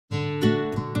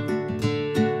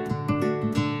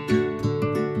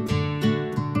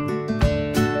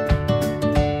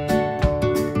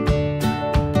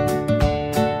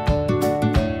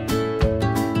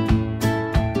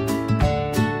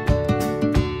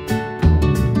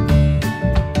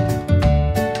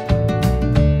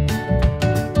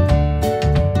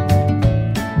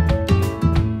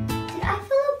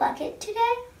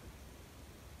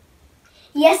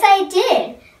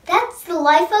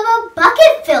life of a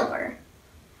bucket filler.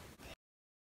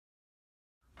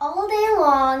 All day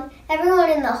long, everyone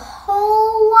in the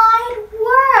whole wide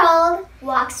world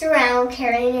walks around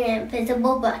carrying an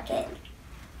invisible bucket.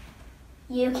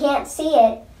 You can't see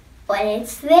it, but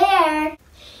it's there.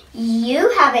 You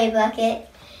have a bucket.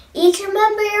 Each member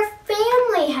of your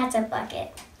family has a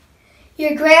bucket.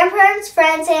 Your grandparents,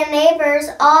 friends, and neighbors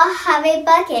all have a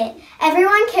bucket.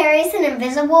 Everyone carries an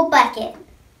invisible bucket.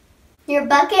 Your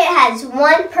bucket has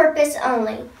one purpose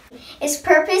only. Its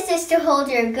purpose is to hold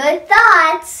your good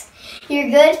thoughts, your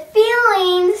good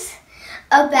feelings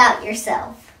about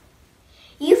yourself.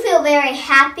 You feel very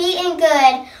happy and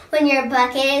good when your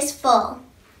bucket is full.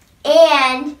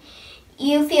 And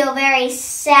you feel very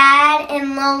sad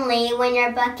and lonely when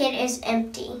your bucket is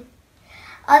empty.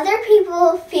 Other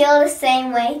people feel the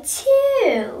same way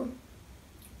too.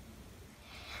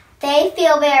 They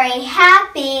feel very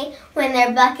happy when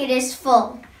their bucket is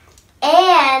full.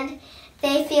 And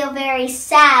they feel very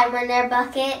sad when their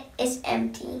bucket is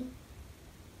empty.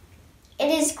 It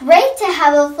is great to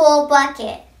have a full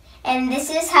bucket, and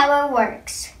this is how it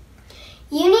works.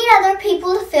 You need other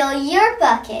people to fill your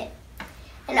bucket,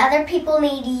 and other people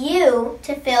need you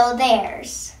to fill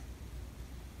theirs.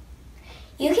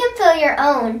 You can fill your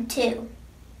own too.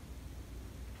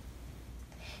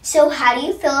 So how do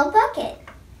you fill a bucket?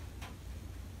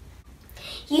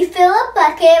 You fill a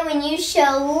bucket when you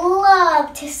show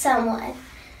love to someone,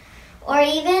 or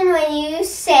even when you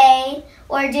say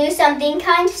or do something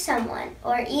kind to someone,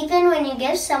 or even when you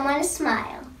give someone a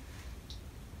smile.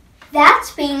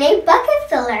 That's being a bucket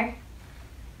filler.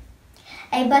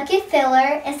 A bucket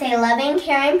filler is a loving,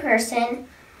 caring person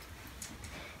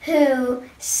who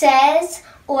says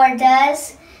or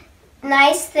does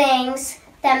nice things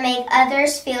that make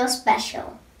others feel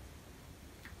special.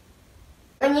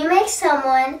 When you make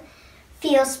someone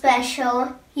feel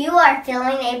special, you are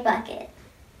filling a bucket.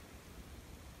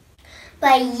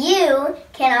 But you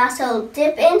can also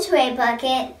dip into a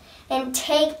bucket and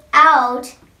take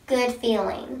out good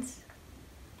feelings.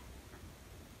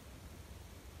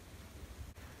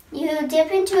 You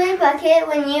dip into a bucket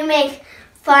when you make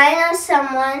fun of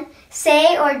someone,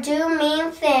 say or do mean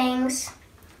things,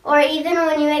 or even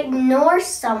when you ignore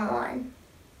someone.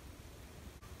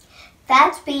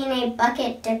 That's being a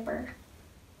bucket dipper.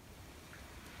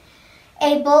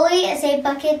 A bully is a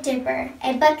bucket dipper.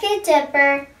 A bucket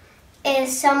dipper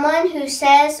is someone who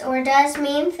says or does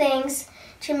mean things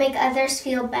to make others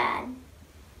feel bad.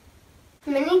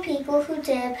 Many people who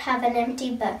dip have an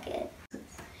empty bucket.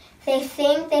 They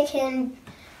think they can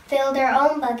fill their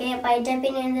own bucket by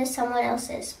dipping into someone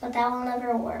else's, but that will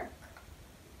never work.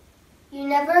 You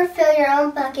never fill your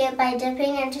own bucket by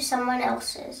dipping into someone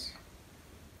else's.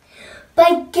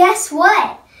 But guess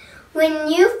what? When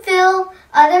you fill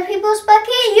other people's bucket,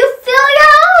 you fill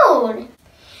your own.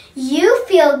 You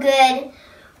feel good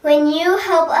when you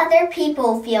help other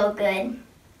people feel good.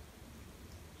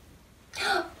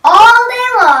 All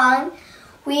day long,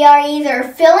 we are either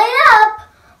filling up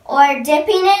or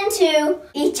dipping into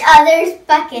each other's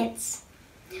buckets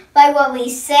by what we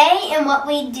say and what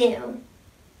we do.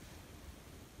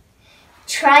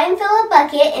 Try and fill a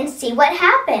bucket and see what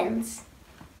happens.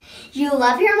 You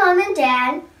love your mom and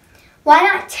dad. Why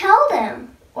not tell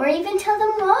them or even tell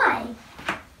them why?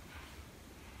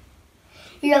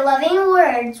 Your loving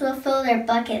words will fill their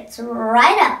buckets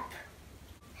right up.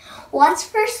 Watch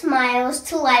for smiles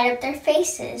to light up their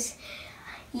faces.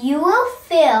 You will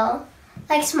feel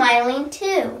like smiling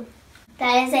too.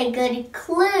 That is a good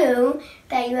clue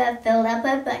that you have filled up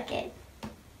a bucket.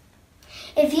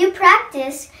 If you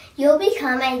practice, you'll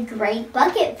become a great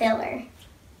bucket filler.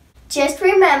 Just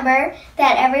remember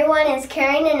that everyone is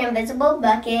carrying an invisible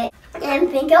bucket, and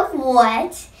think of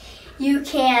what you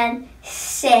can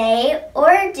say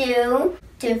or do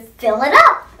to fill it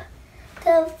up.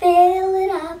 To fill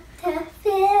it up, to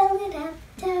fill it up,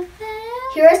 to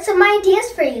fill. Here are some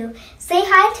ideas for you. Say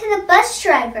hi to the bus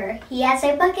driver. He has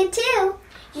a bucket too.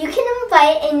 You can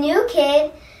invite a new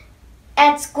kid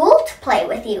at school to play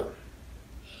with you.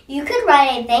 You could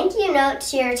write a thank you note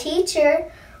to your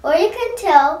teacher, or you can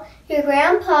tell your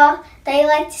grandpa that you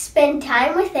like to spend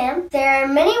time with him. There are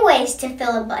many ways to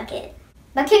fill a bucket.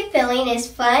 Bucket filling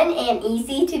is fun and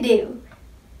easy to do.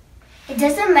 It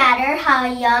doesn't matter how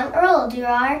young or old you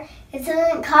are. It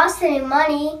doesn't cost any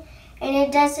money, and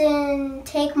it doesn't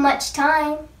take much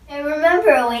time. And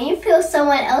remember, when you fill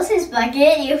someone else's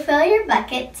bucket, you fill your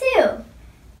bucket too.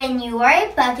 And you are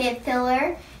a bucket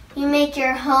filler. You make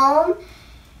your home,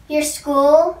 your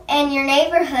school, and your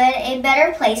neighborhood a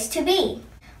better place to be.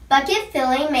 Bucket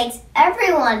filling makes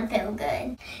everyone feel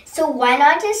good. So why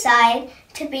not decide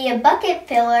to be a bucket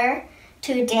filler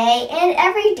today and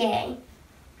every day.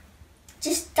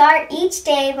 Just start each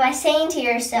day by saying to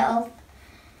yourself,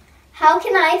 how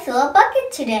can I fill a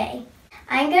bucket today?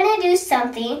 I'm going to do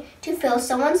something to fill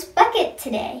someone's bucket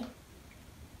today.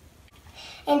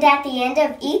 And at the end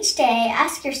of each day,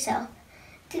 ask yourself,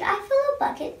 did I fill a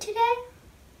bucket today?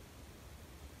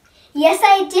 Yes,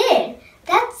 I did.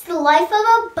 That's the life of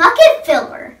a bucket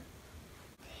filler.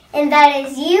 And that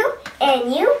is you,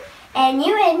 and you, and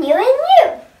you, and you, and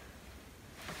you.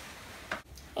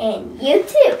 And you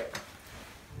too.